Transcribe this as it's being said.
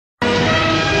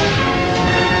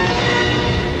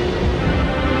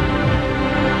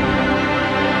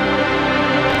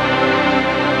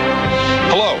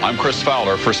I'm Chris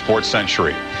Fowler for Sports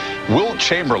Century. Wilt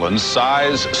Chamberlain's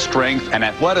size, strength, and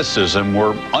athleticism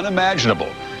were unimaginable.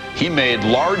 He made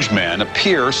large men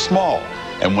appear small.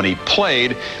 And when he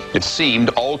played, it seemed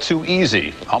all too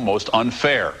easy, almost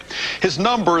unfair. His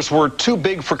numbers were too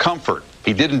big for comfort.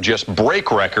 He didn't just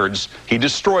break records, he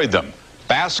destroyed them.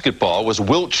 Basketball was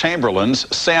Wilt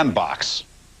Chamberlain's sandbox.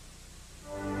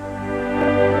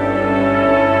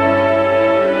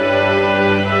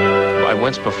 I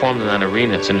once performed in that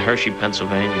arena. It's in Hershey,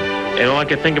 Pennsylvania. And all I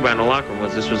could think about in the locker room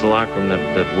was this was the locker room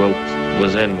that Wilt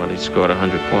was in when he scored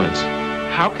 100 points.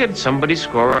 How could somebody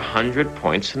score 100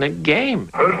 points in a game?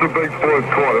 There's the big fourth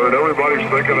quarter, and everybody's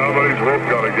thinking how many's Wilt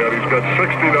got to get. He's got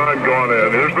 69 gone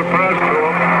in. Here's the pass to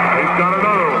him. He's got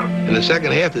another one. In the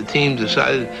second half, the team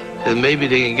decided that maybe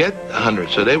they can get 100,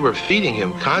 so they were feeding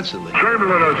him constantly.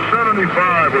 Chamberlain has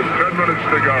 75 with 10 minutes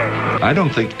to go. I don't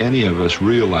think any of us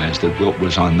realized that Wilt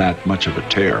was on that much of a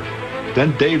tear.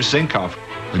 Then Dave Zinkoff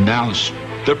announced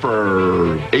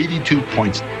Dipper 82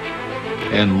 points,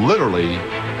 and literally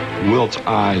Wilt's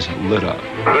eyes lit up.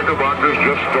 Knickerbockers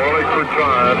just stalling for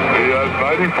time. He has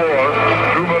 94,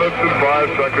 2 minutes and 5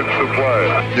 seconds to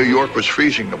play. New York was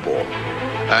freezing the ball.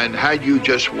 And had you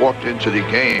just walked into the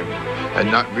game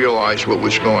and not realized what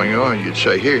was going on, you'd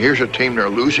say, here's a team, they're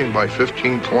losing by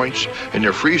 15 points and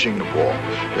they're freezing the ball.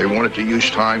 They wanted to use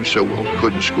time so Wilt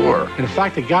couldn't score. In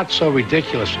fact, it got so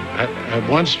ridiculous at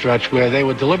one stretch where they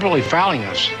were deliberately fouling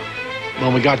us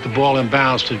when we got the ball in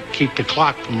bounds to keep the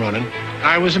clock from running.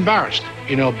 I was embarrassed,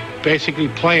 basically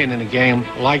playing in a game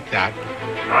like that.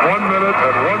 1 minute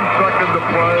and 1 second to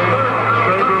play.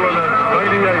 Chamberlain at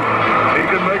 98. He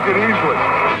can make it easily.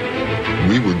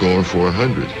 We were going for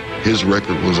 100. His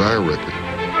record was our record.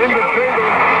 Into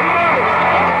Chamberlain.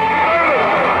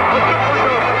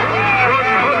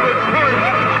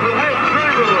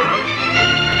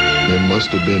 There must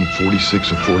have been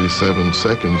 46 or 47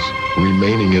 seconds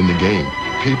remaining in the game.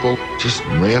 People just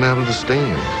ran out of the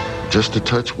stands just to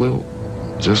touch Wilt,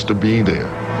 just to be there.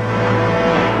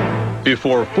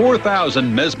 Before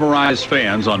 4,000 mesmerized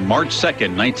fans on March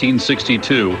 2nd,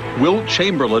 1962, Wilt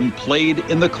Chamberlain played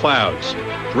in the clouds.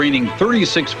 Draining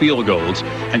 36 field goals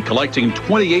and collecting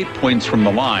 28 points from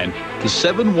the line, the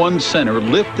 7'1" center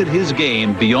lifted his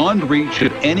game beyond reach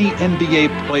of any NBA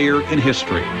player in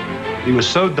history. He was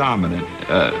so dominant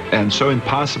and so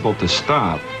impossible to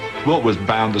stop. Wilt was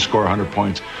bound to score 100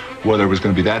 points, whether it was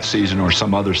going to be that season or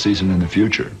some other season in the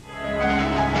future.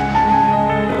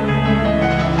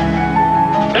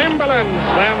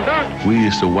 Slam dunk. We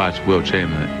used to watch Wilt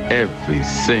Chamberlain every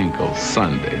single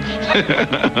Sunday.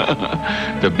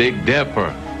 The Big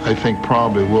Dipper. I think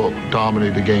probably Wilt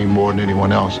dominated the game more than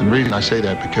anyone else. And the reason I say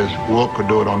that because Wilt could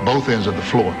do it on both ends of the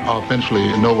floor.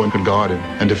 Offensively, no one could guard him.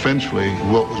 And defensively,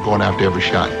 Wilt was going after every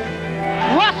shot.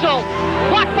 Russell,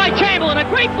 blocked by Chamberlain, a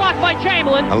great block by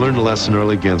Chamberlain. I learned a lesson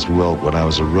early against Wilt. When I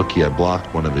was a rookie, I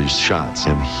blocked one of his shots,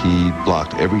 and he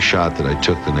blocked every shot that I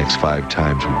took the next 5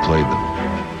 times we played them.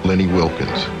 Lenny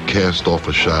Wilkins cast off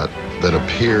a shot that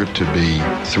appeared to be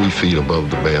 3 feet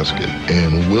above the basket,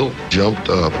 and Wilt jumped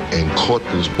up and caught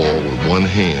this ball with one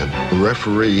hand. The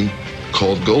referee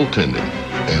called goaltending,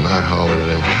 and I hollered at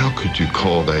him, "How could you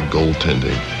call that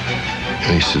goaltending?"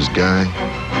 And he says, "Guy,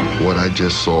 what I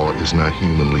just saw is not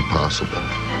humanly possible."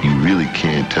 You really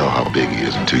can't tell how big he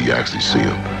is until you actually see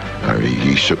him. I mean,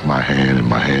 he shook my hand, and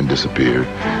my hand disappeared,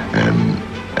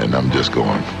 and I'm just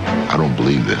going, I don't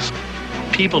believe this.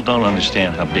 People don't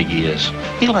understand how big he is.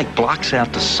 He blocks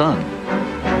out the sun.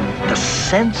 The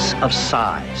sense of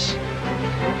size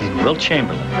in Wilt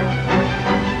Chamberlain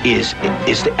is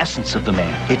the essence of the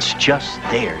man. It's just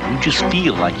there. You just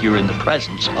feel like you're in the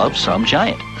presence of some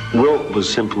giant. Wilt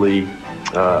was simply,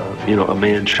 a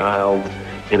man-child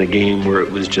in a game where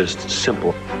it was just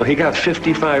simple. He got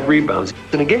 55 rebounds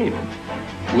in a game.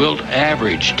 Wilt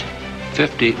averaged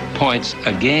 50 points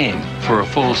a game for a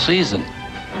full season.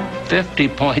 50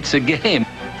 points a game.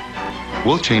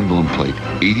 Wilt Chamberlain played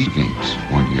 80 games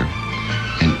one year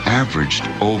and averaged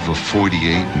over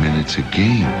 48 minutes a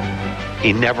game.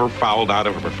 He never fouled out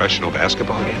of a professional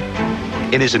basketball game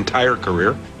in his entire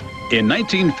career. In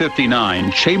 1959,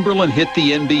 Chamberlain hit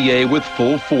the NBA with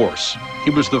full force. He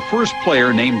was the first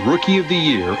player named Rookie of the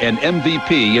Year and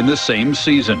MVP in the same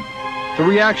season. The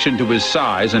reaction to his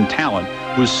size and talent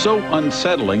was so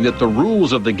unsettling that the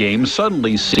rules of the game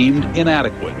suddenly seemed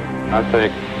inadequate. I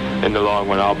think in the long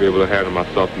run, I'll be able to handle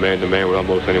myself man-to-man with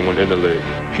almost anyone in the league.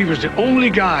 He was the only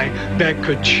guy that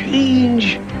could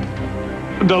change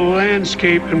the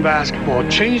landscape in basketball,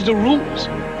 change the rules.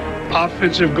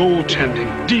 Offensive goaltending,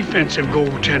 defensive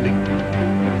goaltending.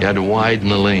 You had to widen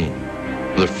the lane.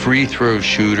 The free throw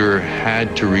shooter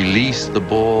had to release the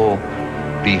ball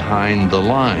behind the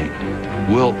line.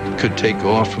 Wilt could take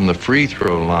off from the free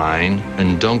throw line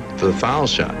and dunk the foul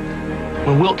shot.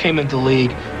 When Wilt came into the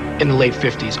league in the late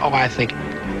 50s, I think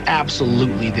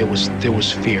absolutely there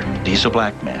was fear. He's a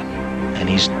black man, and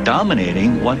he's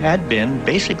dominating what had been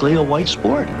basically a white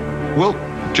sport. Wilt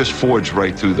just forged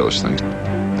right through those things.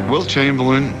 Wilt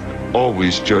Chamberlain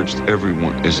always judged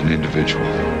everyone as an individual.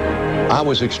 I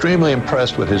was extremely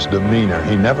impressed with his demeanor.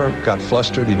 He never got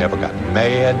flustered. He never got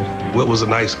mad. Wilt was a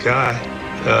nice guy,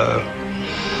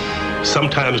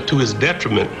 sometimes to his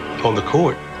detriment on the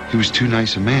court. He was too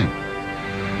nice a man.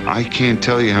 I can't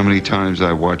tell you how many times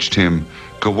I watched him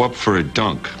go up for a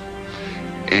dunk,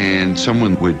 and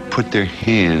someone would put their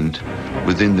hand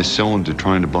within the cylinder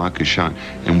trying to block his shot,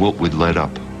 and Wilt would let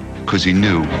up because he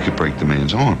knew he could break the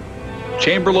man's arm.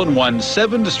 Chamberlain won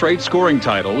 7 straight scoring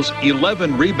titles,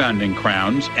 11 rebounding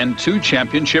crowns, and 2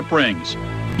 championship rings.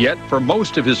 Yet, for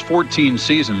most of his 14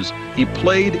 seasons, he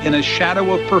played in a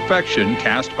shadow of perfection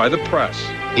cast by the press.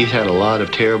 He's had a lot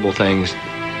of terrible things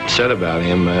said about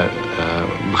him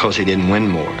because he didn't win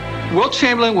more. Wilt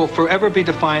Chamberlain will forever be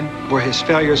defined were his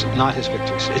failures, not his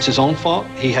victories. It's his own fault.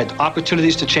 He had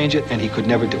opportunities to change it, and he could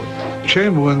never do it.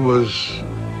 Chamberlain was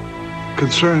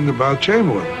concerned about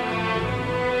Chamberlain.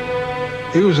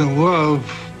 He was in love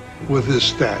with his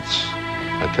stats.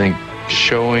 I think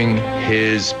showing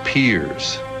his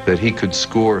peers that he could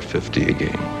score 50 a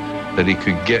game, that he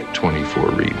could get 24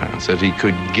 rebounds, that he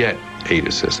could get 8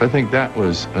 assists. I think that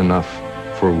was enough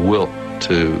for Wilt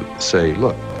to say,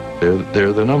 look,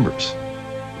 they're the numbers.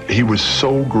 He was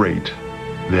so great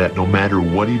that no matter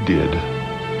what he did,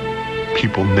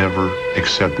 people never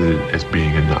accepted it as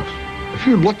being enough. If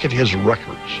you look at his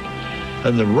records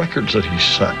and the records that he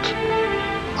set,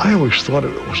 I always thought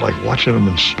it was like watching him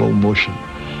in slow motion.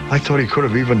 I thought he could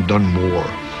have even done more.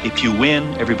 If you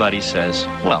win, everybody says,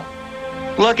 well,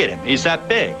 look at him, he's that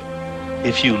big.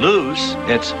 If you lose,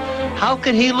 it's, how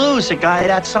could he lose a guy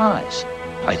that size?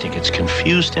 I think it's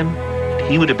confused him.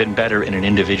 He would have been better in an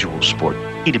individual sport.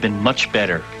 He'd have been much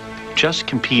better just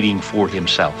competing for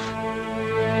himself.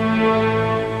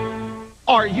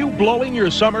 Are you blowing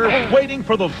your summer waiting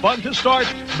for the fun to start?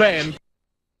 Then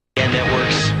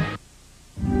Networks.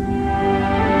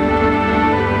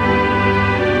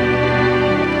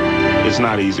 It's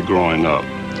not easy growing up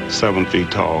 7 feet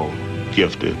tall,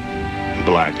 gifted,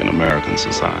 black in American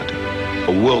society.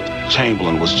 Wilt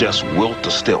Chamberlain was just Wilt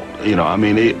to stilt. You know, I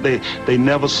mean, they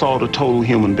never saw the total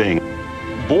human being.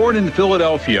 Born in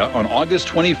Philadelphia on August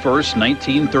 21st,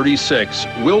 1936,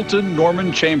 Wilton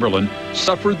Norman Chamberlain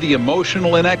suffered the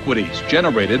emotional inequities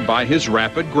generated by his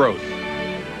rapid growth.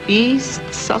 He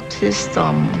sucked his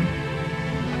thumb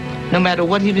no matter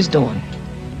what he was doing.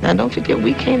 Now, don't forget,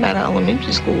 we came out of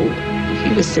elementary school.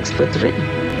 He was 6'3".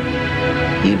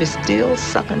 He was still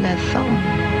sucking that thumb.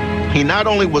 He not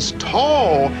only was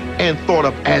tall and thought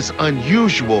of as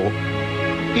unusual,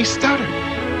 he stuttered.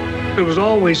 It was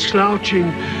always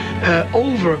slouching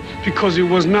over because he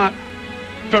was not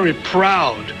very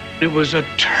proud. It was a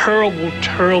terrible,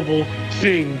 terrible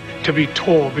thing to be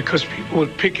tall because people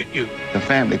would pick at you. The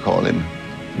family called him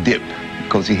Dip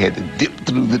because he had to dip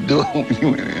through the door when he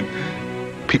went in.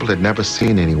 People had never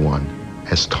seen anyone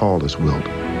as tall as Wilt.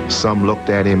 Some looked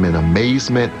at him in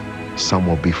amazement. Some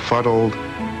were befuddled,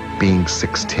 being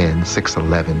 6'10",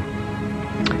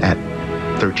 6'11", at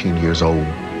 13 years old,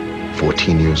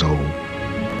 14 years old.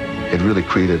 It really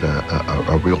created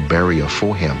a real barrier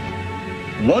for him.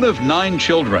 One of 9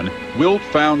 children, Wilt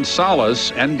found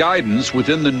solace and guidance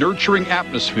within the nurturing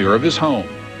atmosphere of his home.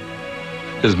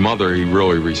 His mother, he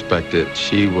really respected.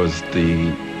 She was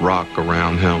the rock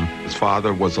around him. His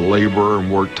father was a laborer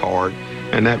and worked hard,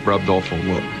 and that rubbed off on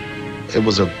Wilt. It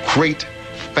was a great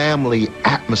family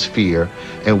atmosphere,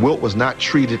 and Wilt was not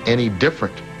treated any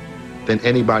different than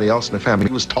anybody else in the family.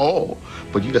 He was tall,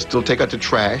 but you could still take out the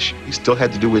trash. He still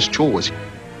had to do his chores.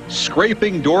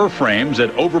 Scraping door frames at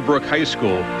Overbrook High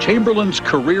School, Chamberlain's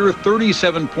career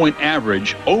 37-point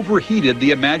average overheated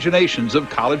the imaginations of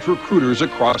college recruiters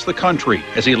across the country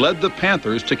as he led the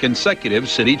Panthers to consecutive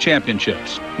city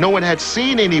championships. No one had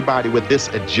seen anybody with this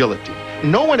agility.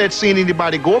 No one had seen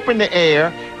anybody go up in the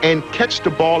air and catch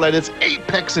the ball at its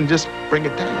apex and just bring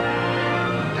it down.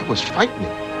 That was frightening.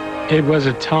 It was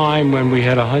a time when we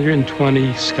had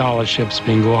 120 scholarships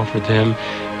being offered to him.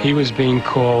 He was being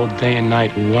called day and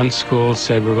night. One school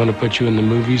said, we're going to put you in the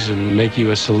movies and make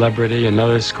you a celebrity.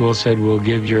 Another school said, we'll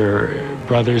give your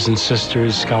brothers and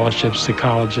sisters scholarships to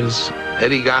colleges.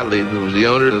 Eddie Gottlieb, who was the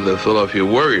owner of the Philadelphia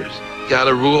Warriors, got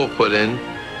a rule put in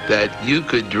that you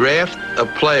could draft a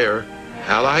player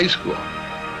out of high school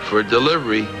for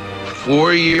delivery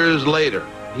 4 years later.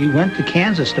 He went to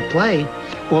Kansas to play,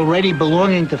 already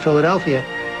belonging to Philadelphia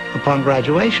upon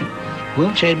graduation.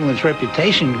 Wilt Chamberlain's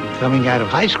reputation coming out of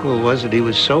high school was that he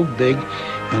was so big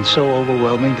and so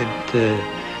overwhelming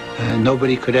that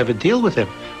nobody could ever deal with him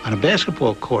on a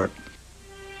basketball court.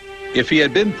 If he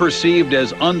had been perceived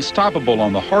as unstoppable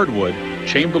on the hardwood,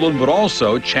 Chamberlain would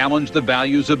also challenge the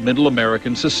values of middle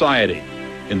American society.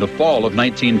 In the fall of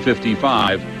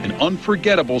 1955, an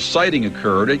unforgettable sighting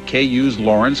occurred at KU's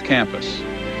Lawrence campus.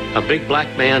 A big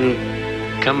black man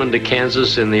coming to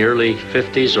Kansas in the early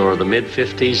 50s or the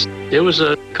mid-50s, it was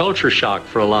a culture shock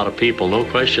for a lot of people, no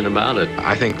question about it.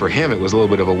 I think for him it was a little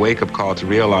bit of a wake-up call to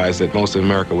realize that most of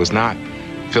America was not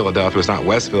Philadelphia, was not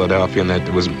West Philadelphia, and that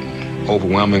it was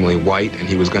overwhelmingly white, and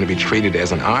he was going to be treated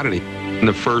as an oddity. And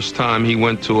the first time he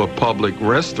went to a public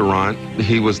restaurant,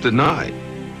 he was denied.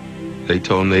 They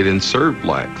told him they didn't serve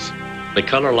blacks. The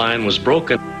color line was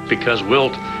broken because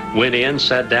Wilt went in,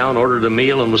 sat down, ordered a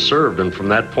meal, and was served. And from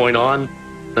that point on,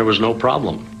 there was no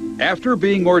problem. After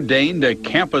being ordained a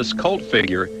campus cult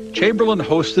figure, Chamberlain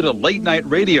hosted a late-night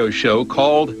radio show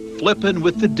called Flippin'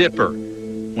 with the Dipper.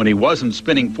 When he wasn't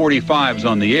spinning 45s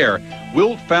on the air,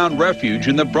 Wilt found refuge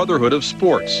in the brotherhood of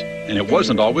sports, and it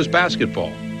wasn't always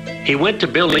basketball. He went to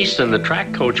Bill Easton, the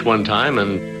track coach, one time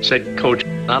and said, "Coach,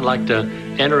 I'd like to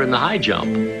enter in the high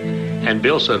jump." And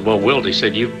Bill said, "Well, Wilt," he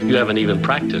said, you haven't even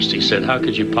practiced." He said, "How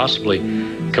could you possibly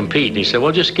compete?" And he said,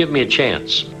 "Well, just give me a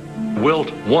chance."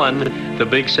 Wilt won the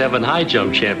Big 7 high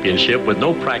jump championship with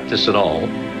no practice at all.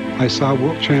 I saw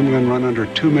Wilt Chamberlain run under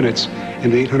 2 minutes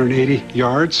in the 880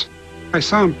 yards. I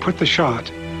saw him put the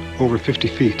shot over 50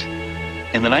 feet.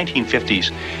 In the 1950s,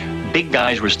 big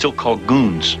guys were still called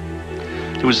goons.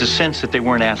 There was a sense that they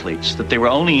weren't athletes, that they were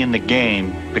only in the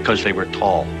game because they were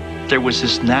tall. There was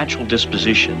this natural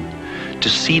disposition to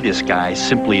see this guy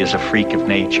simply as a freak of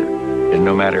nature. And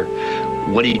no matter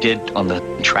what he did on the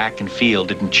track and field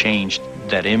didn't change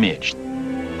that image.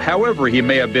 However he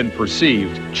may have been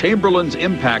perceived, Chamberlain's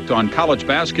impact on college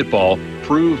basketball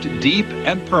proved deep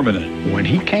and permanent. When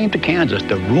he came to Kansas,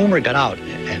 the rumor got out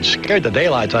and scared the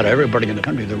daylights out of everybody in the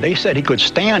country. They said he could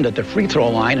stand at the free throw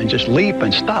line and just leap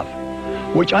and stuff,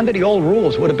 which under the old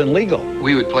rules would have been legal.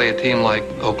 We would play a team like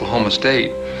Oklahoma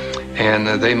State, and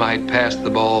they might pass the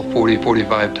ball 40,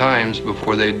 45 times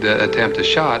before they'd attempt a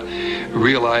shot,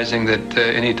 realizing that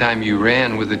anytime you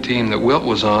ran with the team that Wilt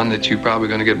was on, that you're probably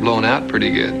going to get blown out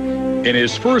pretty good. In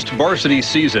his first varsity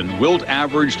season, Wilt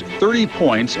averaged 30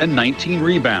 points and 19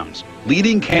 rebounds,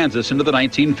 leading Kansas into the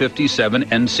 1957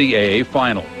 NCAA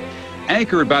final.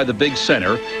 Anchored by the big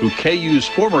center, who KU's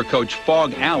former coach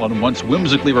Fog Allen once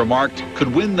whimsically remarked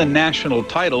could win the national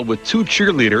title with 2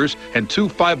 cheerleaders and 2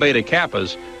 Phi Beta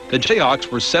Kappas, the Jayhawks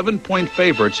were 7-point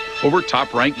favorites over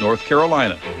top-ranked North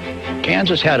Carolina.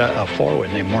 Kansas had a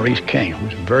forward named Maurice King, who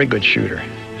was a very good shooter.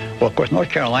 Well, of course, North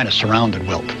Carolina surrounded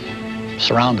Wilt,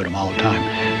 surrounded him all the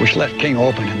time, which left King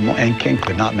open, and King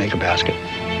could not make a basket.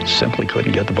 Simply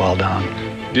couldn't get the ball down.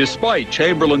 Despite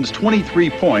Chamberlain's 23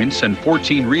 points and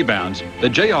 14 rebounds, the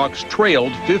Jayhawks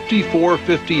trailed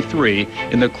 54-53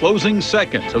 in the closing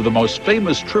seconds of the most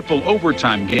famous triple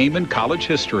overtime game in college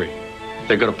history.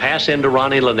 They're going to pass into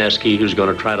Ronnie Lineski, who's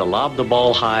going to try to lob the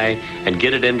ball high and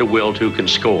get it into Wilt, who can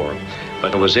score.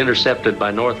 But it was intercepted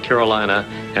by North Carolina,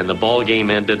 and the ball game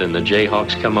ended, and the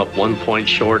Jayhawks come up 1 point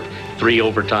short, 3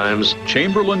 overtimes.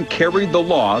 Chamberlain carried the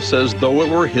loss as though it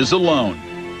were his alone.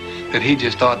 That he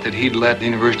just thought that he'd let the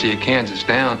University of Kansas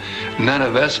down. None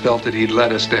of us felt that he'd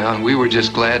let us down. We were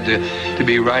just glad to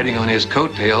be riding on his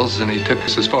coattails, and he took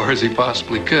us as far as he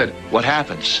possibly could. What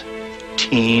happens?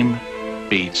 Team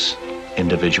beats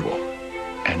individual.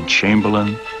 And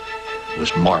Chamberlain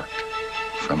was marked.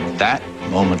 From that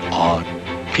moment on,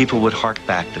 people would hark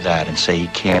back to that and say he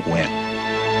can't win.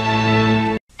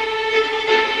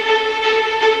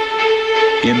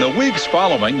 In the weeks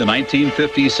following the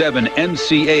 1957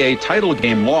 NCAA title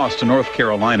game loss to North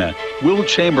Carolina, Wilt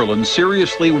Chamberlain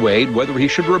seriously weighed whether he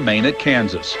should remain at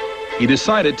Kansas. He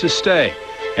decided to stay,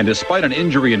 and despite an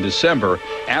injury in December,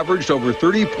 averaged over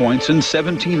 30 points and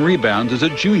 17 rebounds as a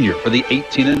junior for the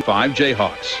 18-5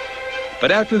 Jayhawks. But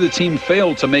after the team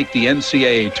failed to make the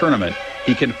NCAA tournament,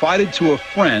 he confided to a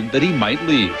friend that he might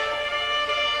leave.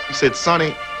 He said,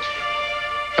 "Sonny,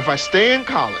 if I stay in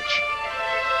college,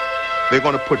 they're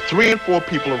going to put 3 and 4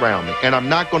 people around me, and I'm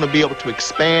not going to be able to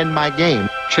expand my game."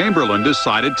 Chamberlain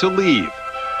decided to leave,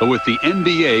 but with the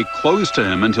NBA closed to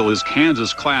him until his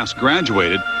Kansas class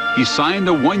graduated, he signed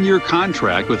a 1-year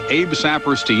contract with Abe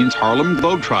Saperstein's Harlem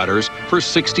Globetrotters for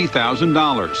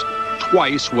 $60,000,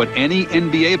 twice what any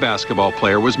NBA basketball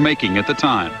player was making at the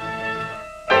time.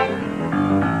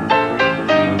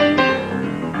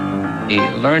 He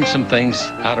learned some things,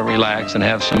 how to relax and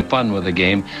have some fun with the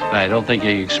game that I don't think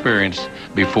he experienced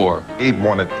before. He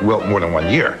wanted Wilt more than 1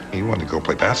 year. He wanted to go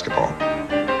play basketball.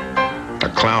 A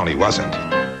clown he wasn't.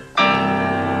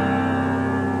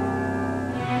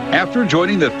 After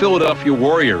joining the Philadelphia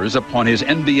Warriors upon his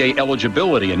NBA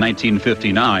eligibility in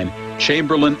 1959,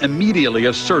 Chamberlain immediately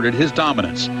asserted his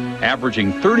dominance,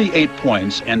 averaging 38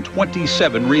 points and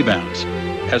 27 rebounds.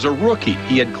 As a rookie,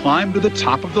 he had climbed to the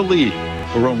top of the league,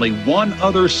 where only one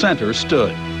other center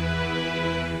stood.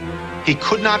 He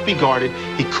could not be guarded,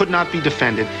 he could not be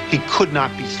defended, he could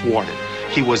not be thwarted.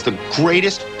 He was the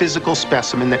greatest physical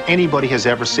specimen that anybody has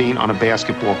ever seen on a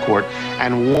basketball court,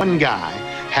 and one guy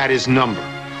had his number.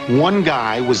 One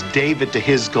guy was David to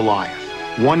his Goliath.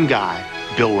 One guy,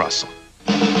 Bill Russell.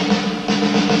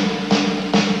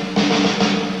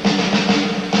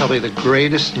 Probably the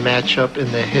greatest matchup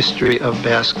in the history of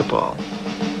basketball.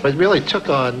 It really took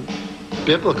on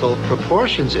biblical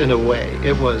proportions in a way.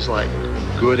 It was like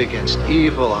good against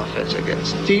evil, offense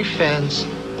against defense.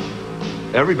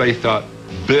 Everybody thought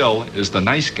Bill is the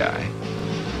nice guy,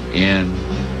 and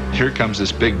here comes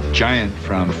this big giant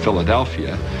from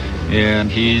Philadelphia,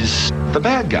 and he's the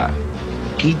bad guy.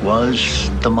 He was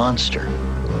the monster.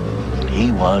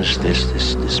 He was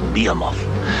this behemoth.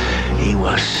 He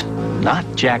was not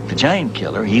Jack the Giant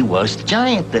Killer. He was the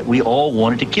giant that we all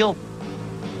wanted to kill.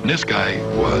 This guy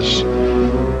was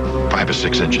 5 or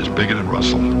 6 inches bigger than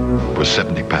Russell, was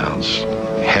 70 pounds,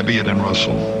 heavier than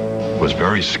Russell, was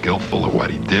very skillful at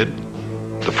what he did.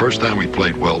 The first time we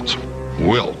played Wilt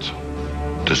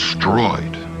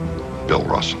destroyed Bill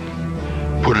Russell.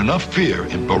 Put enough fear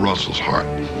in Bill Russell's heart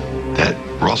that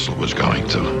Russell was going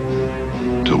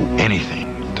to do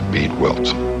anything to beat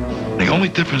Wilt. The only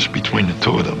difference between the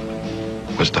two of them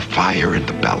was the fire in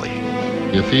the belly.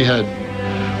 If he had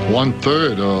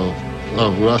 1/3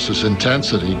 of Russ's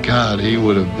intensity, God, he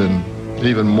would have been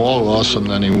even more awesome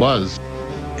than he was.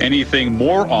 Anything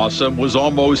more awesome was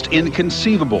almost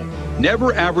inconceivable.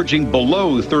 Never averaging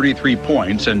below 33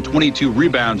 points and 22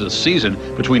 rebounds a season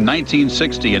between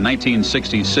 1960 and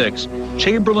 1966,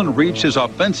 Chamberlain reached his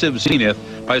offensive zenith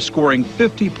by scoring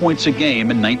 50 points a game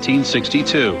in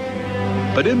 1962.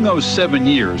 But in those 7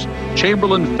 years,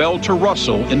 Chamberlain fell to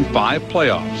Russell in 5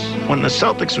 playoffs. When the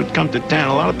Celtics would come to town,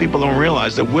 a lot of people don't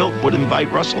realize that Wilt would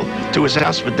invite Russell to his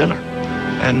house for dinner.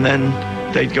 And then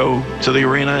they'd go to the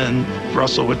arena and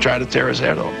Russell would try to tear his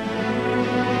head off.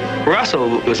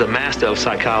 Russell was a master of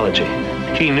psychology.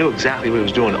 He knew exactly what he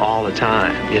was doing all the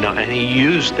time, and he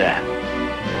used that.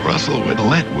 Russell would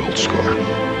let Wilt score.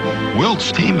 Wilt's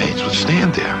teammates would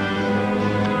stand there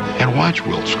and watch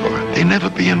Wilt score. They'd never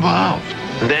be involved.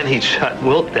 And then he'd shut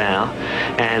Wilt down,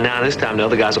 and now this time the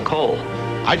other guys are cold.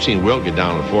 I've seen Wilt get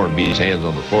down on the floor and beat his hands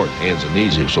on the floor, hands and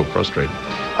knees. He was so frustrated.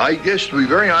 I guess, to be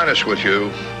very honest with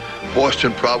you,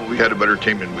 Boston probably had a better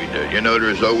team than we did.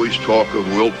 There's always talk of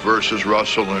Wilt versus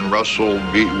Russell and Russell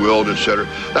beat Wilt, etc.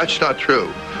 That's not true.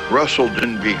 Russell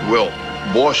didn't beat Wilt.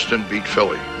 Boston beat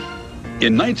Philly.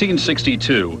 In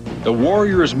 1962, the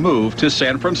Warriors moved to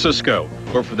San Francisco,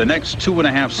 where for the next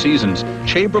 2.5 seasons,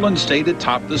 Chamberlain stayed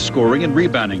atop the scoring and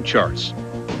rebounding charts.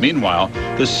 Meanwhile,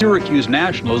 the Syracuse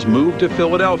Nationals moved to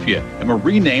Philadelphia and were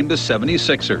renamed the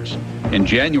 76ers. In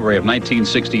January of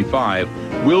 1965,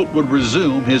 Wilt would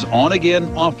resume his on-again,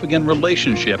 off-again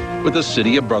relationship with the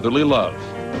city of brotherly love.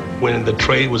 When the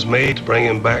trade was made to bring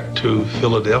him back to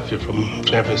Philadelphia from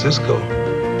San Francisco,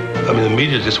 the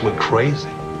media just went crazy.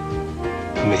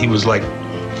 He was like,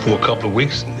 for a couple of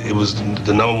weeks, it was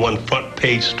the #1 front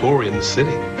page story in the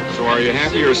city. So are you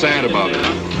happy or sad about it?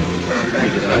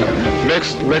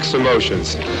 Mixed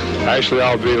emotions. Actually,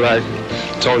 I'll be like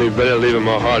Tony Bennett, leaving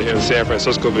my heart here in San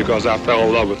Francisco because I fell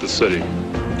in love with the city.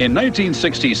 In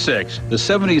 1966, the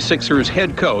 76ers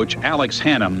head coach, Alex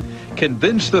Hannum,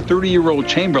 convinced the 30-year-old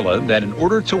Chamberlain that in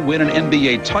order to win an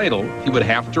NBA title, he would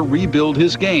have to rebuild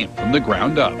his game from the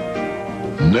ground up.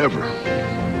 Never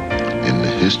in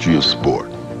the history of sport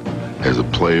has a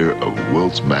player of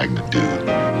Wilt's magnitude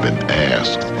been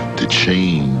asked to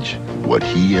change what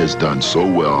he has done so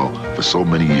well for so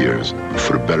many years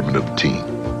for the betterment of the team.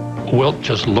 Wilt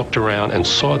just looked around and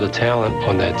saw the talent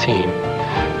on that team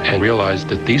and realized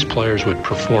that these players would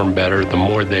perform better the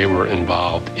more they were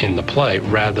involved in the play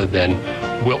rather than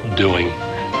Wilt doing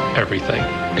everything.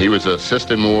 He was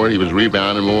assisting more, he was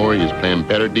rebounding more, he was playing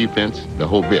better defense, the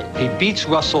whole bit. He beats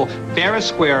Russell fair and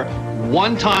square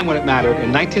one time when it mattered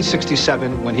in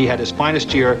 1967 when he had his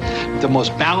finest year, the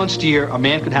most balanced year a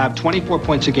man could have, 24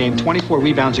 points a game, 24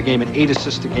 rebounds a game, and 8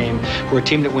 assists a game for a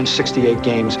team that wins 68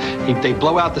 games. They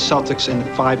blow out the Celtics in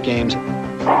 5 games.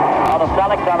 Oh, the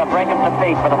Celtics on the brink of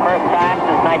defeat for the first time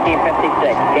since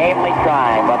 1956. Gamely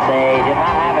trying, but they did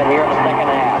not have it here in the second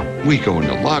half. We go in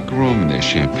the locker room, and there's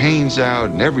champagne's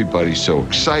out, and everybody's so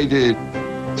excited.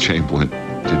 Chamberlain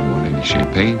didn't want any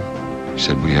champagne. He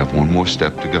said, we have one more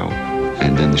step to go.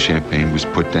 And then the champagne was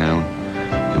put down,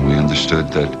 and we understood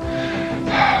that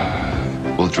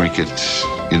we'll drink it,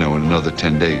 in another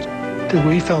 10 days.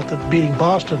 We felt that beating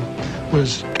Boston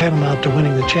was tantamount to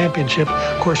winning the championship.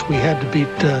 Of course, we had to beat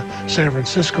San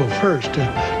Francisco first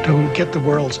to get the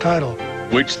world's title.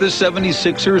 Which the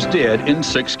 76ers did in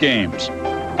 6 games.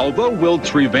 Although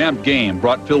Wilt's revamped game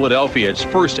brought Philadelphia its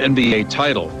first NBA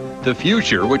title, the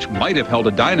future, which might have held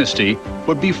a dynasty,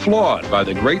 would be flawed by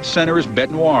the great center's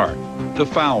bête noire, the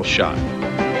foul shot.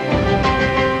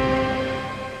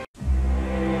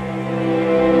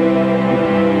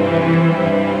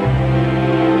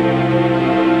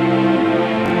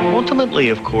 Ultimately,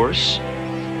 of course,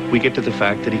 we get to the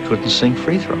fact that he couldn't sink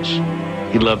free throws.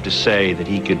 He loved to say that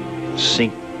he could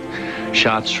sink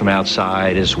shots from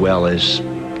outside as well as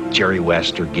Jerry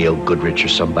West or Gail Goodrich or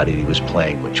somebody he was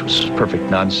playing, which was perfect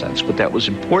nonsense. But that was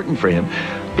important for him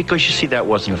because, you see, that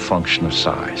wasn't a function of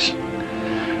size.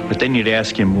 But then you'd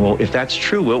ask him, well, if that's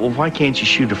true, well, why can't you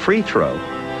shoot a free throw?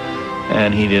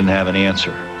 And he didn't have an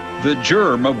answer. The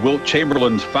germ of Wilt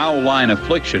Chamberlain's foul line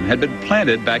affliction had been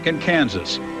planted back in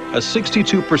Kansas. A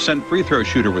 62% free throw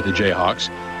shooter with the Jayhawks,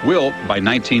 Wilt, by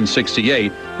 1968,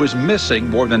 was missing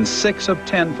more than 6 of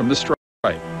 10 from the stripe.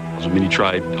 I mean, he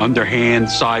tried underhand,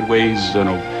 sideways,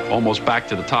 almost back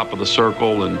to the top of the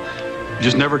circle, and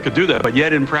just never could do that. But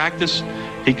yet in practice,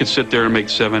 he could sit there and make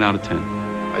 7 out of 10.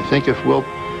 I think if Wilt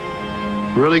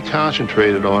really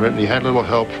concentrated on it and he had a little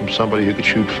help from somebody who could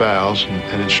shoot fouls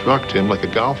and instruct him like a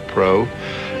golf pro,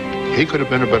 he could have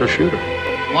been a better shooter.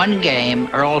 One game,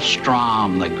 Earl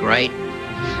Strom, the great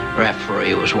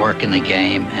referee, was working the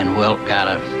game, and Wilt got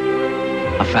a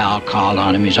foul called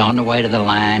on him. He's on the way to the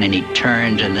line, and he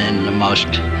turns, and then the most,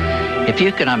 if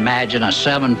you can imagine a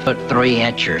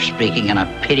 7'3" speaking in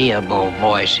a pitiable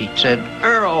voice, he said,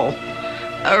 Earl,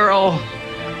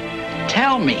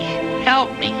 tell me,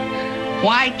 help me.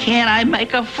 Why can't I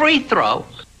make a free throw?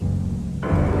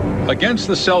 Against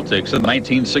the Celtics in the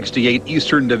 1968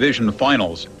 Eastern Division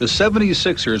Finals, the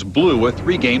 76ers blew a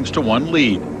 3-1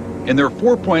 lead. In their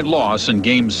 4-point loss in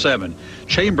Game 7,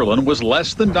 Chamberlain was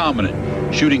less than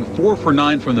dominant, shooting 4 for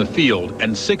 9 from the field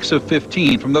and 6 of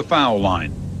 15 from the foul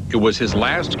line. It was his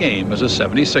last game as a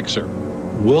 76er.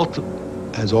 Wilt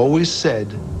has always said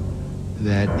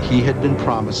that he had been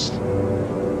promised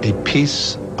a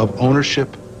piece of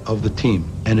ownership of the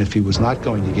team, and if he was not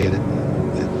going to get it,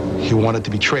 he wanted to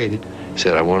be traded. He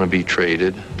said, I want to be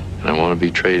traded, and I want to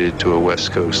be traded to a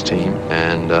West Coast team.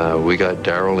 And we got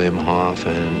Darrell Imhoff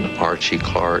and Archie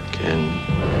Clark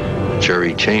and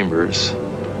Jerry Chambers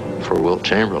for Wilt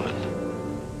Chamberlain.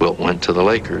 Wilt went to the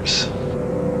Lakers.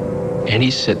 And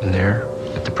he's sitting there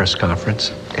at the press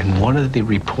conference, and one of the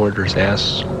reporters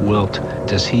asks Wilt,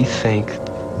 does he think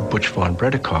Butch Von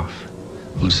Bredikoff,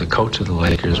 who's the coach of the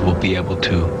Lakers, will be able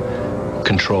to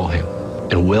control him?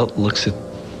 And Wilt looks at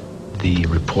the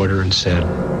reporter and said,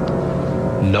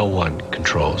 no one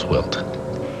controls Wilt.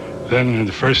 Then in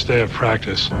the first day of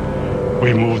practice,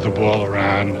 we moved the ball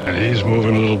around, and he's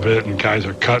moving a little bit, and guys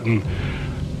are cutting.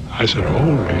 I said,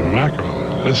 holy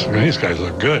mackerel, these guys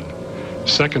look good.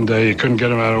 Second day, you couldn't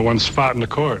get him out of one spot in the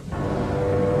court.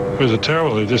 It was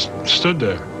terrible. He just stood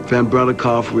there. Van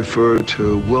Bredikoff referred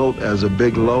to Wilt as a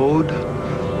big load,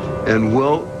 and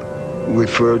Wilt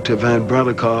referred to Van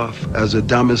Bredikoff as the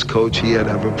dumbest coach he had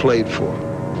ever played for.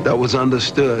 That was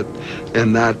understood,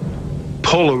 and that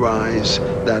polarized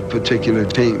that particular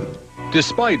team.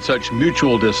 Despite such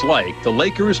mutual dislike, the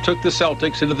Lakers took the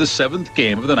Celtics into the 7th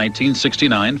game of the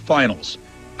 1969 Finals.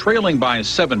 Trailing by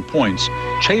 7 points,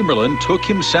 Chamberlain took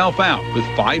himself out with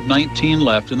 5:19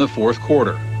 left in the 4th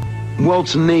quarter.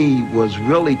 Wilt's knee was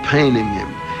really paining him,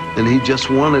 and he just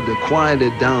wanted to quiet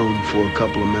it down for a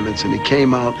couple of minutes, and he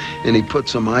came out and he put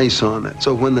some ice on it.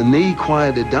 So when the knee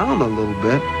quieted down a little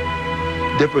bit,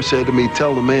 Dipper said to me,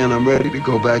 tell the man I'm ready to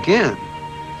go back in.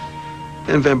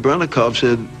 And Van Bredikoff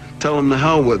said, tell him to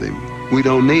hell with him. We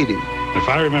don't need him. If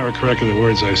I remember correctly the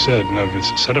words I said, and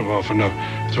I've said them often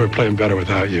enough, is we're playing better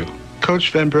without you.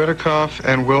 Coach Van Bredikoff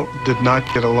and Wilt did not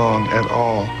get along at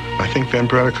all. I think Van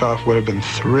Bredikoff would have been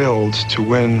thrilled to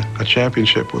win a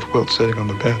championship with Wilt sitting on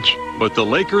the bench. But the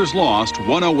Lakers lost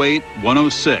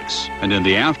 108-106, and in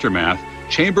the aftermath,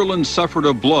 Chamberlain suffered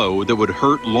a blow that would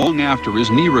hurt long after his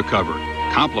knee recovered.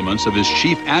 Compliments of his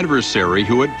chief adversary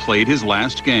who had played his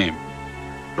last game.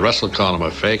 Russell called him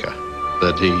a faker,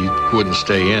 that he wouldn't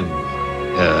stay in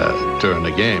during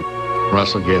the game.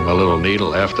 Russell gave him a little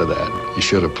needle after that. He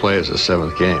should have played as a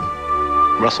 7th game.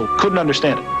 Russell couldn't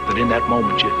understand it, that in that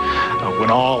moment,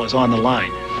 when all is on the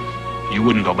line, you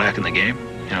wouldn't go back in the game.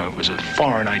 You know, it was a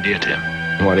foreign idea to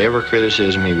him. Whatever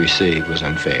criticism he received was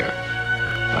unfair.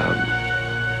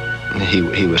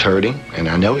 He was hurting, and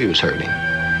I know he was hurting.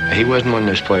 He wasn't one of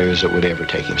those players that would ever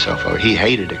take himself over. He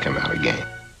hated to come out of game.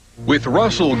 With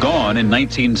Russell gone in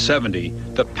 1970,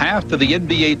 the path to the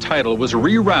NBA title was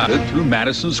rerouted through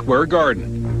Madison Square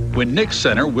Garden. When Knicks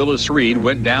center Willis Reed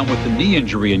went down with a knee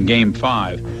injury in Game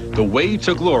 5, the way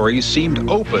to glory seemed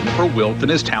open for Wilt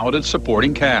and his talented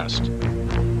supporting cast.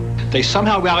 They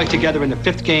somehow rallied together in the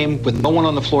 5th game with no one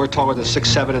on the floor taller than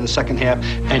 6'7" in the second half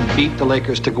and beat the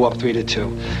Lakers to go up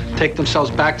 3-2. Take themselves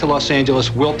back to Los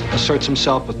Angeles. Wilt asserts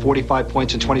himself with 45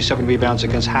 points and 27 rebounds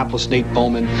against hapless Nate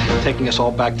Bowman, taking us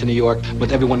all back to New York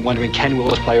with everyone wondering, can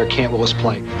Willis play or can't Willis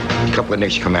play? A couple of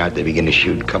Knicks come out, they begin to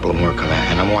shoot. A couple of more come out,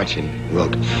 and I'm watching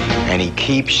Wilt, and he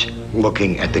keeps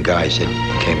looking at the guys that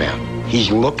came out.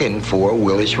 He's looking for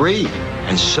Willis Reed,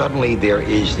 and suddenly there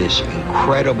is this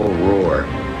incredible roar.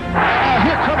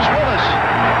 Here comes Willis,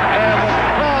 and the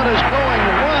crowd is going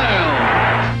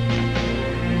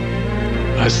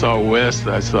wild. I saw West,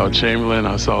 I saw Chamberlain,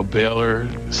 I saw Baylor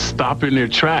stopping their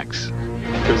tracks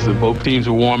because both teams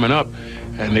were warming up,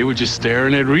 and they were just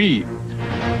staring at Reed.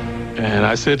 And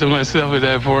I said to myself at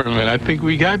that point, man, I think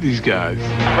we got these guys.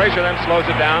 Frazier then slows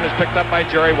it down, is picked up by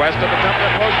Jerry West at the temple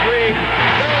post. Reed.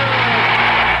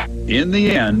 In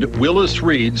the end, Willis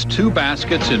Reed's 2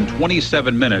 baskets in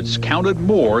 27 minutes counted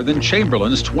more than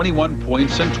Chamberlain's 21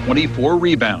 points and 24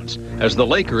 rebounds as the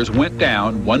Lakers went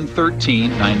down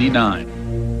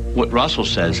 113-99. What Russell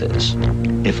says is,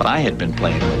 if I had been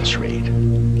playing Willis Reed,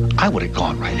 I would have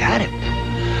gone right at him.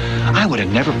 I would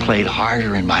have never played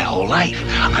harder in my whole life.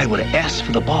 I would have asked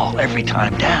for the ball every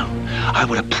time down. I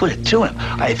would have put it to him.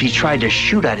 If he tried to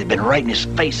shoot, I'd have been right in his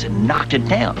face and knocked it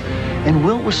down. And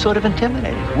Wilt was sort of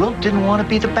intimidated. Wilt didn't want to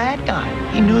be the bad guy.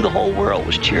 He knew the whole world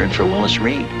was cheering for Willis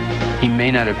Reed. He may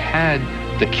not have had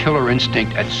the killer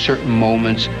instinct at certain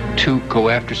moments to go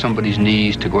after somebody's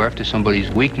knees, to go after somebody's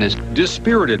weakness.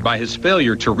 Dispirited by his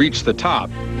failure to reach the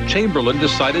top, Chamberlain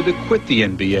decided to quit the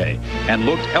NBA and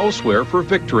looked elsewhere for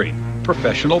victory,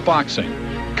 professional boxing.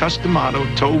 Cus D'Amato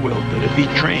told Wilt that if he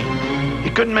trained, he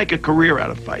couldn't make a career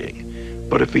out of fighting.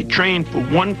 But if he trained for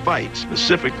one fight,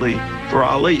 specifically for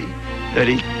Ali, that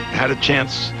he had a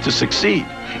chance to succeed.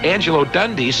 Angelo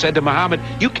Dundee said to Muhammad,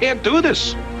 "You can't do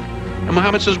this." And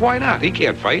Muhammad says, "Why not? He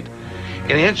can't fight."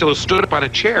 And Angelo stood up on a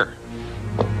chair,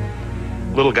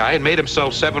 little guy, and made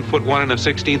himself 7'1" and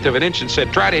 1/16 of an inch and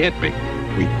said, "Try to hit me."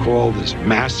 We called this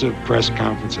massive press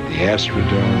conference at the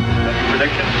Astrodome.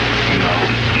 Prediction? No.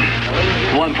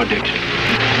 One prediction.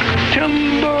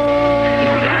 Timber!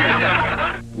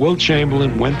 Wilt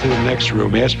Chamberlain went to the next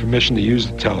room, asked permission to use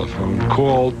the telephone,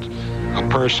 called a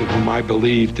person whom I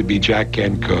believe to be Jack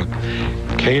Kent Cooke,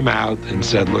 came out and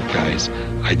said, "Look, guys,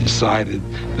 I decided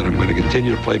that I'm going to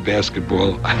continue to play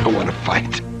basketball. I don't want to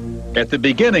fight." At the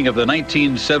beginning of the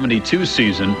 1972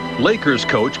 season, Lakers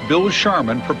coach Bill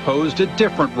Sharman proposed a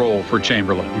different role for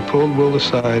Chamberlain. He pulled Wilt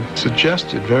aside,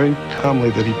 suggested very calmly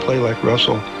that he play like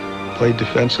Russell, play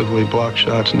defensively, block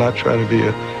shots, not try to be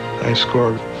a high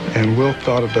scorer. And Wilt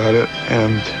thought about it,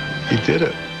 and he did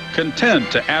it. Content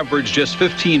to average just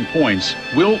 15 points,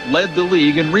 Wilt led the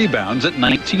league in rebounds at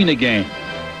 19 a game.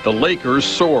 The Lakers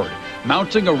soared,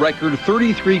 mounting a record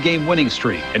 33-game winning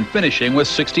streak and finishing with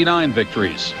 69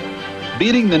 victories.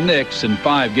 Beating the Knicks in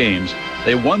 5 games,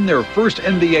 they won their first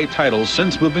NBA title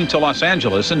since moving to Los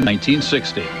Angeles in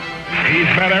 1960. He's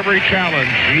met every challenge.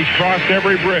 He's crossed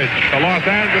every bridge. The Los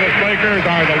Angeles Lakers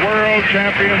are the world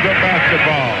champions of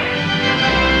basketball.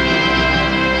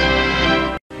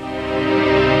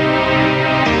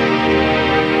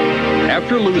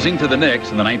 After losing to the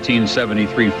Knicks in the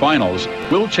 1973 finals,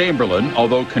 Wilt Chamberlain,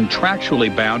 although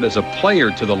contractually bound as a player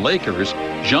to the Lakers,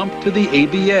 jumped to the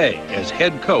ABA as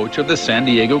head coach of the San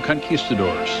Diego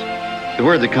Conquistadors. The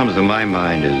word that comes to my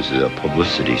mind is a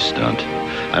publicity stunt.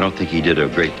 I don't think he did a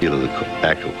great deal of the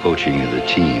actual coaching of the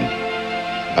team.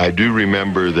 I do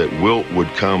remember that Wilt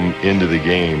would come into the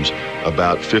games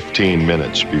about 15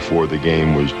 minutes before the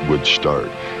game would start.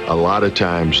 A lot of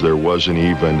times there wasn't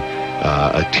even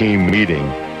a team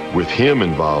meeting with him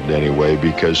involved anyway,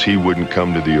 because he wouldn't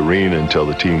come to the arena until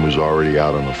the team was already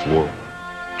out on the floor.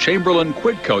 Chamberlain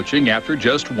quit coaching after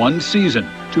just 1 season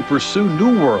to pursue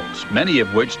new worlds, many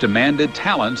of which demanded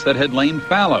talents that had lain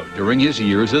fallow during his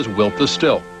years as Wilt the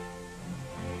Stilt.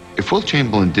 If Wilt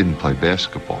Chamberlain didn't play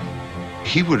basketball,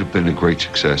 he would have been a great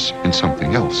success in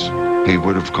something else. He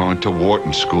would have gone to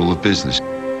Wharton School of Business.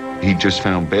 He just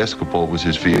found basketball was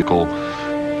his vehicle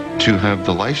to have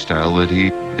the lifestyle that he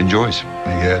enjoys. He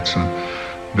had some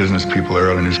business people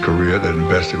early in his career that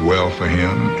invested well for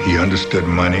him. He understood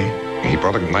money. He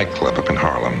brought a nightclub up in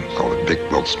Harlem called the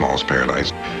Dick Wilt Small's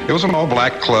Paradise. It was an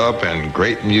all-black club and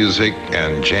great music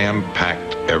and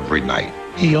jam-packed every night.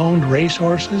 He owned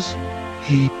racehorses.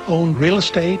 He owned real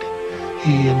estate.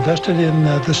 He invested in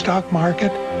the stock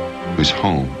market. His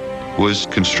home was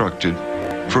constructed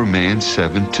for a man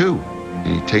 7'2".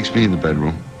 And he takes me in the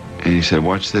bedroom and he said,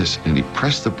 watch this. And he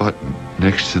pressed the button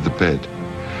next to the bed.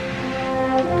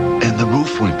 And the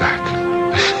roof went back.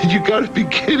 You gotta be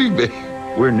kidding me.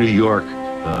 We're in New York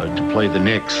to play the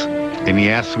Knicks, and he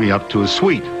asked me up to his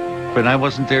suite. But I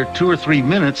wasn't there 2 or 3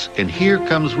 minutes, and here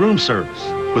comes room service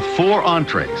with 4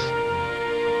 entrees.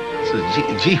 I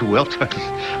said, gee, Wilt,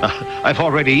 I've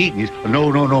already eaten. He said,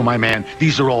 no, my man,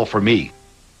 these are all for me.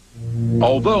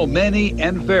 Although many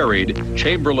and varied,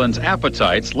 Chamberlain's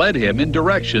appetites led him in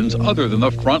directions other than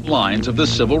the front lines of the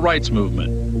civil rights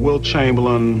movement. Wilt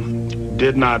Chamberlain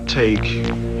did not take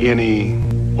any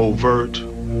overt,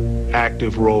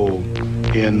 active role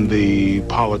in the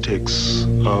politics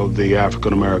of the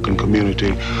African American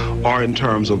community or in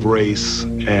terms of race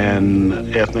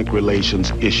and ethnic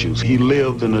relations issues. He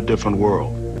lived in a different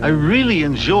world. I really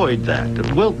enjoyed that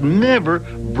Wilt never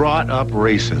brought up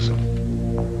racism.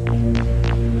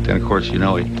 Then, of course, you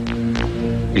know,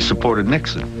 he supported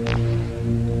Nixon.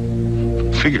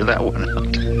 Figure that one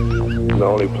out. The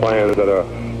only plan that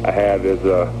I have is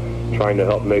trying to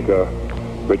help make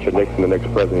Richard Nixon the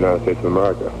next president of the United States of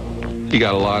America. He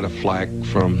got a lot of flack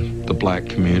from the black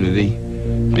community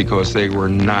because they were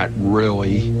not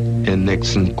really in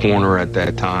Nixon's corner at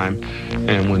that time.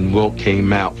 And when Wilt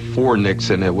came out for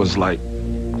Nixon, it was like,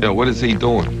 what is he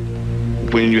doing?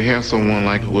 When you have someone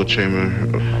like Wilt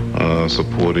Chamberlain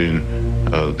supporting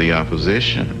the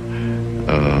opposition,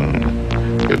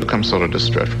 it becomes sort of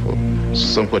distressful,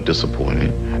 somewhat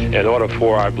disappointing. In order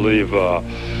for, I believe,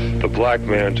 the black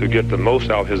man to get the most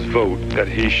out of his vote, that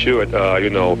he should,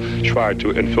 try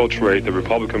to infiltrate the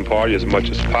Republican Party as much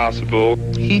as possible.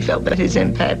 He felt that his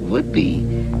impact would be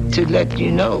to let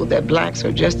you know that blacks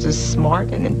are just as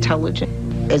smart and intelligent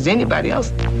as anybody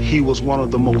else. He was one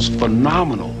of the most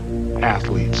phenomenal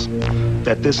athletes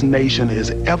that this nation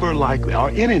is ever likely, or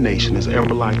any nation is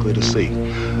ever likely to see.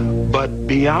 But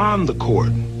beyond the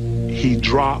court, he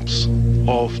drops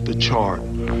off the chart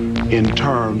in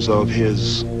terms of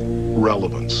his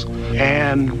relevance.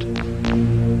 And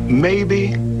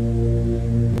maybe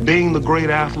being the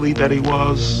great athlete that he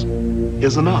was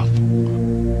is enough.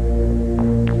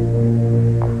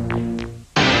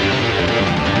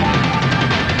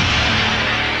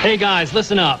 Hey guys,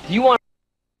 listen up. You want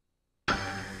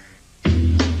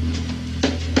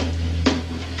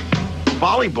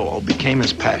volleyball became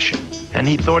his passion, and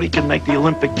he thought he could make the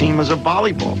Olympic team as a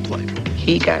volleyball player.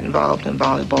 He got involved in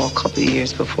volleyball a couple of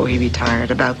years before he retired,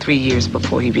 about 3 years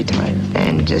before he retired,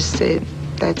 and just said,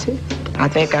 that's it. I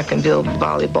think I can build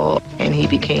volleyball, and he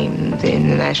became the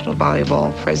international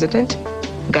volleyball president,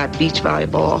 got beach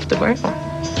volleyball off the ground.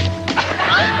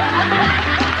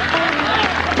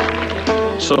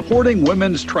 Supporting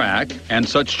women's track and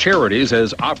such charities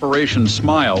as Operation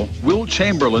Smile, Wilt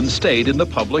Chamberlain stayed in the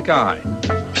public eye.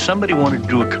 If somebody wanted to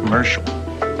do a commercial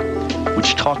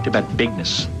which talked about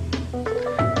bigness,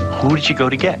 who did you go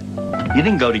to get? You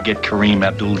didn't go to get Kareem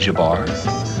Abdul-Jabbar.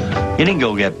 You didn't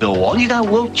go get Bill Walton. You got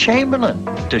Wilt Chamberlain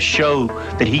to show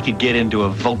that he could get into a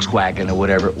Volkswagen or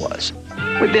whatever it was.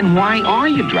 But then why are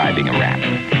you driving a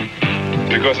Raptor?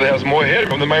 Because it has more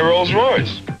headroom than my Rolls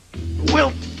Royce.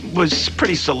 Wilt was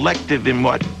pretty selective in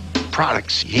what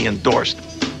products he endorsed.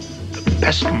 The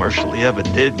best commercial he ever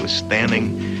did was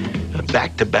standing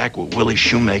back-to-back with Willie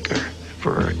Shoemaker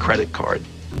for a credit card.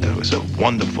 It was a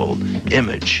wonderful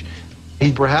image.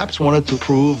 He perhaps wanted to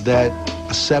prove that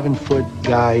a 7-foot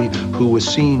guy who was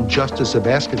seen just as a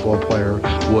basketball player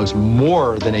was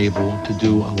more than able to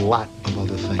do a lot of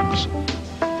other things.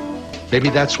 Maybe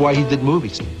that's why he did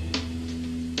movies.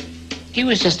 He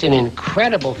was just an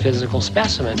incredible physical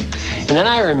specimen. And then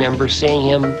I remember seeing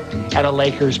him at a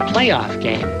Lakers playoff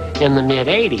game in the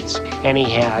mid-'80s, and he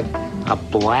had a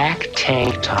black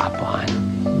tank top on.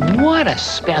 What a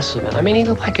specimen. I mean, he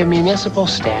looked like a municipal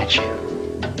statue.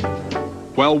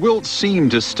 While Wilt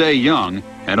seemed to stay young,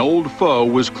 an old foe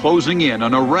was closing in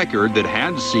on a record that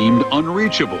had seemed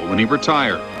unreachable when he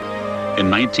retired. In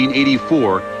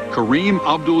 1984, Kareem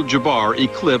Abdul-Jabbar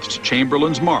eclipsed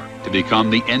Chamberlain's mark to become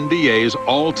the NBA's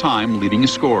all-time leading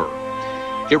scorer.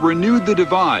 It renewed the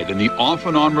divide in the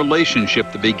off-and-on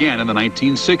relationship that began in the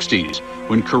 1960s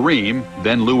when Kareem,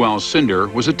 then Lou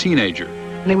Alcindor, was a teenager.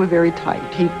 They were very tight.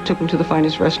 He took him to the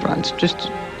finest restaurants just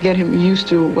to get him used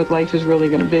to what life is really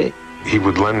going to be. He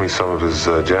would lend me some of his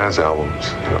jazz albums.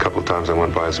 A couple of times I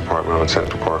went by his apartment on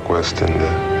Central Park West and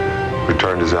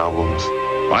returned his albums.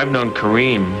 I've known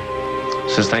Kareem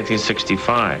since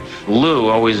 1965. Lou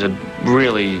always had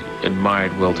really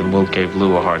admired Wilt, and Wilt gave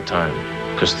Lou a hard time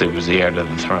because he was the heir to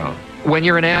the throne. When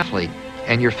you're an athlete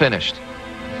and you're finished,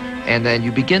 and then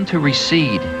you begin to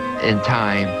recede in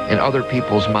time in other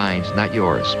people's minds, not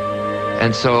yours.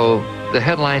 And so the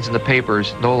headlines in the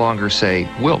papers no longer say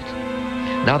Wilt.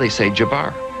 Now they say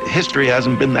Jabbar. History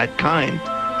hasn't been that kind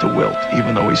to Wilt,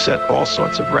 even though he set all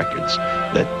sorts of records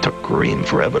that took Kareem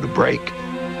forever to break.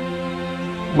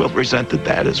 Wilt resented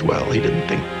that as well. He didn't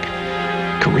think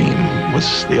Kareem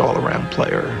was the all-around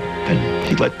player, and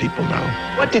he let people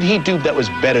know. What did he do that was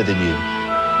better than you?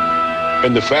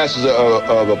 In the facets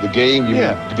of the game,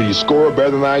 did he score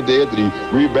better than I did? Did he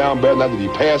rebound better than I did?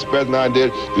 Did he pass better than I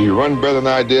did? Did he run better than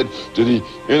I did? Did he,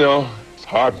 it's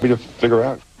hard for me to figure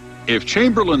out. If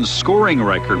Chamberlain's scoring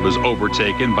record was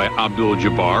overtaken by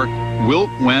Abdul-Jabbar, Wilt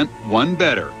went one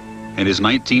better. In his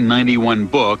 1991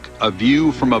 book, A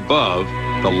View from Above,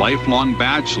 the lifelong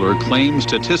bachelor claims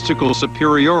statistical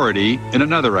superiority in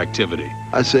another activity.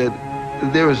 I said,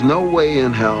 there is no way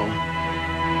in hell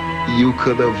you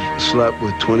could have slept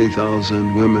with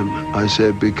 20,000 women. I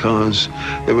said, because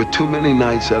there were too many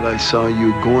nights that I saw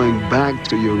you going back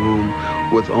to your room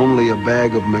with only a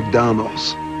bag of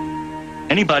McDonald's.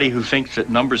 Anybody who thinks that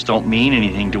numbers don't mean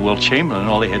anything to Wilt Chamberlain,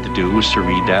 all they had to do was to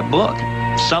read that book.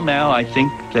 Somehow, I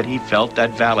think that he felt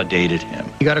that validated him.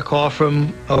 He got a call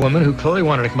from a woman who clearly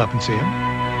wanted to come up and see him.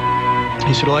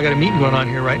 He said, well, I got a meeting going on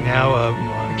here right now.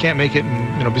 I can't make it,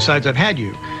 and, besides, I've had you.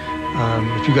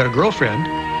 If you got a girlfriend,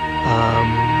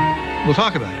 we'll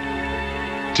talk about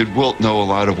it. Did Wilt know a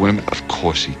lot of women? Of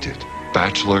course he did.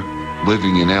 Bachelor,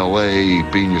 living in L.A.,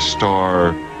 being a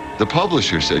star. The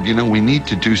publisher said, we need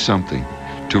to do something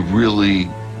to really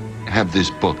have this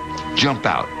book jump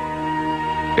out.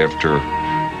 After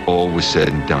all was said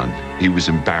and done, he was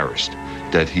embarrassed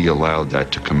that he allowed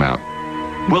that to come out.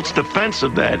 Wilt's defense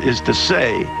of that is to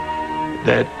say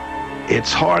that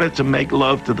it's harder to make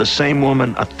love to the same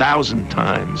woman 1,000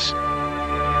 times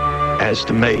as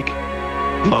to make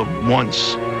love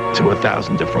once to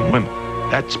 1,000 different women.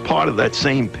 That's part of that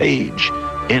same page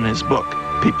in his book.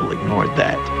 People ignored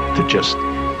that to just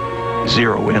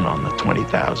zero in on the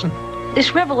 20,000.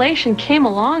 This revelation came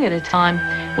along at a time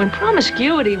when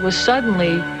promiscuity was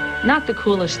suddenly not the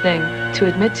coolest thing to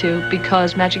admit to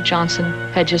because Magic Johnson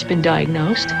had just been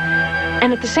diagnosed.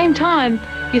 And at the same time,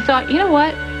 you thought, you know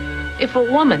what? If a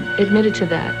woman admitted to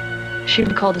that, she'd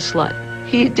be called a slut.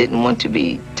 He didn't want to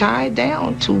be tied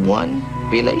down to one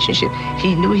relationship.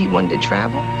 He knew he wanted to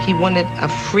travel. He wanted a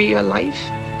freer life.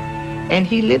 And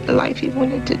he lived the life he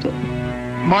wanted to do.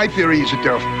 My theory is that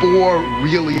there are 4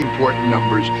 really important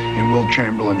numbers in Wilt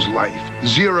Chamberlain's life.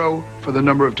 0 for the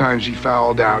number of times he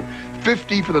fouled out,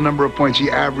 50 for the number of points he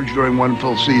averaged during one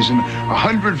full season,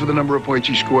 100 for the number of points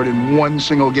he scored in one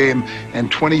single game,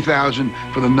 and 20,000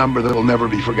 for the number that will never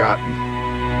be forgotten.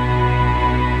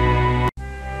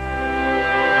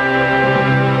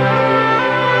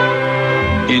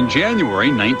 In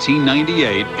January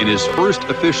 1998, in his first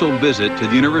official visit to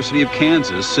the University of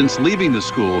Kansas since leaving the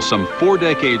school some 4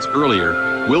 decades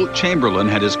earlier, Wilt Chamberlain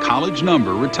had his college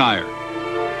number retired.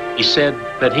 He said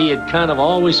that he had kind of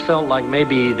always felt like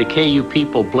maybe the KU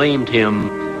people blamed him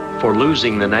for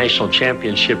losing the national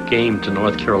championship game to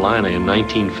North Carolina in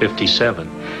 1957.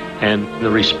 And the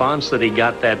response that he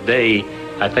got that day,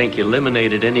 I think,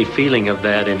 eliminated any feeling of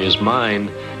that in his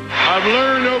mind. I've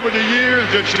learned over the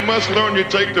years that you must learn to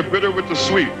take the bitter with the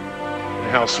sweet,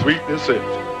 and how sweet this is.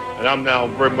 And I'm now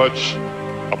very much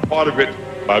a part of it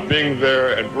by being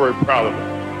there and very proud of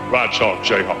it. Rod Chalk,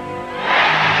 Jayhawk.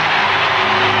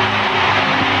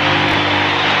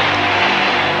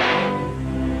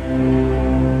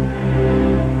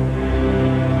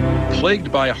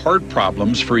 Plagued by heart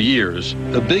problems for years,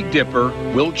 the Big Dipper,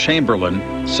 Wilt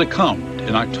Chamberlain, succumbed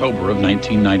in October of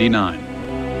 1999.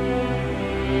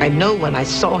 I know when I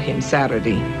saw him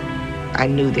Saturday, I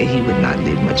knew that he would not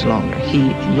live much longer.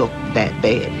 He looked that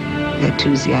bad. That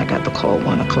Tuesday, I got the call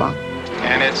 1 o'clock.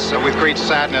 And it's with great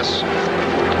sadness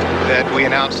that we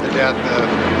announce the death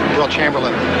of Wilt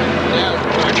Chamberlain.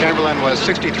 Mr. Chamberlain was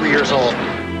 63 years old.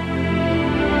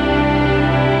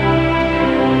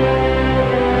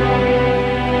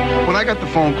 When I got the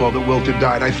phone call that Wilt had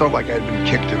died, I felt like I had been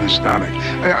kicked in the stomach.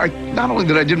 Not only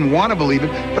that I didn't want to believe it,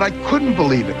 but I couldn't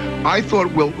believe it. I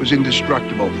thought Wilt was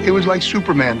indestructible. It was like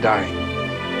Superman dying.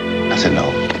 I said, no,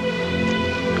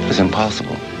 it's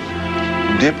impossible.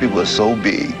 Dippy was so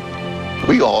big,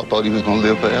 We all thought he was going to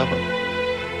live forever.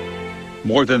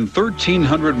 More than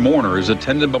 1,300 mourners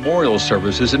attended memorial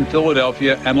services in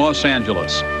Philadelphia and Los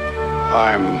Angeles.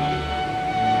 I'm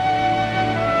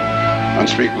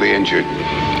unspeakably injured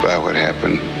by what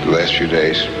happened the last few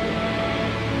days.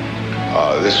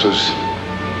 This was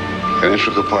an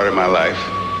integral part of my life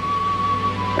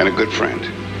and a good friend.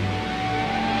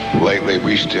 Lately,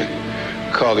 we used to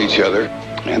call each other,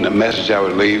 and the message I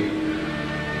would leave,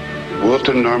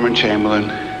 Wilton Norman Chamberlain,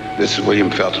 this is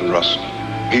William Felton Russell.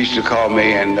 He used to call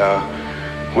me, and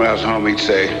when I was home, he'd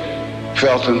say,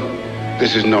 Felton,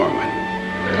 this is Norman.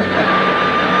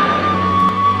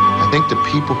 I think the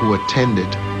people who attended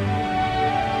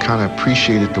kind of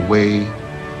appreciated the way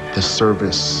the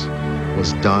service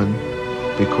was done,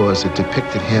 because it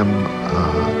depicted him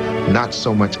not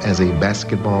so much as a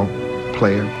basketball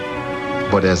player,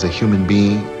 but as a human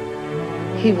being.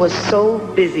 He was so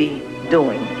busy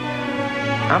doing.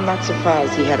 I'm not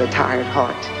surprised he had a tired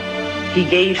heart. He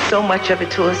gave so much of it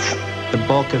to us. The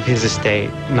bulk of his estate,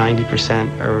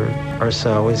 90% or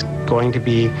so, is going to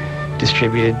be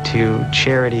distributed to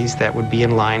charities that would be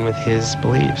in line with his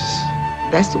beliefs.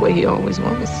 That's the way he always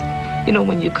was. You know,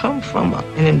 when you come from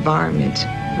an environment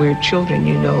where children,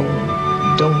 you know,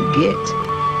 don't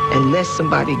get, unless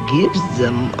somebody gives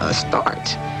them a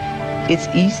start, it's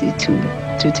easy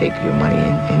to take your money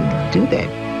and do that.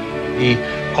 He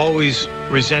always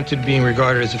resented being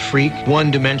regarded as a freak,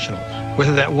 one-dimensional.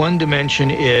 Whether that one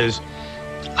dimension is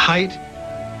height,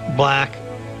 black,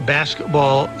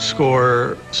 basketball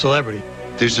scorer, celebrity.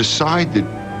 There's a side that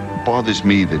bothers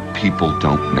me that people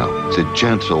don't know. The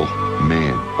gentle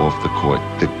man off the court,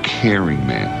 the caring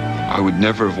man. I would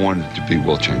never have wanted to be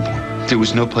Wilt Chamberlain. There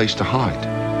was no place to hide.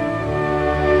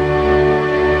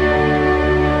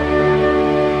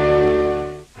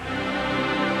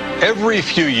 Every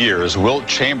few years, Wilt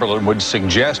Chamberlain would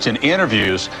suggest in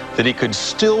interviews that he could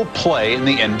still play in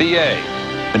the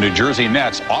NBA. The New Jersey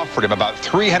Nets offered him about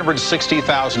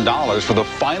 $360,000 for the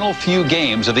final few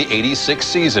games of the '86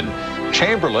 season.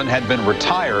 Chamberlain had been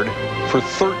retired for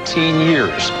 13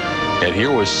 years. And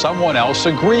here was someone else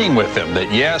agreeing with him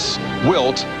that, yes,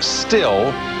 Wilt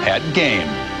still had game.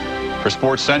 For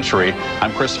Sports Century,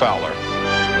 I'm Chris Fowler.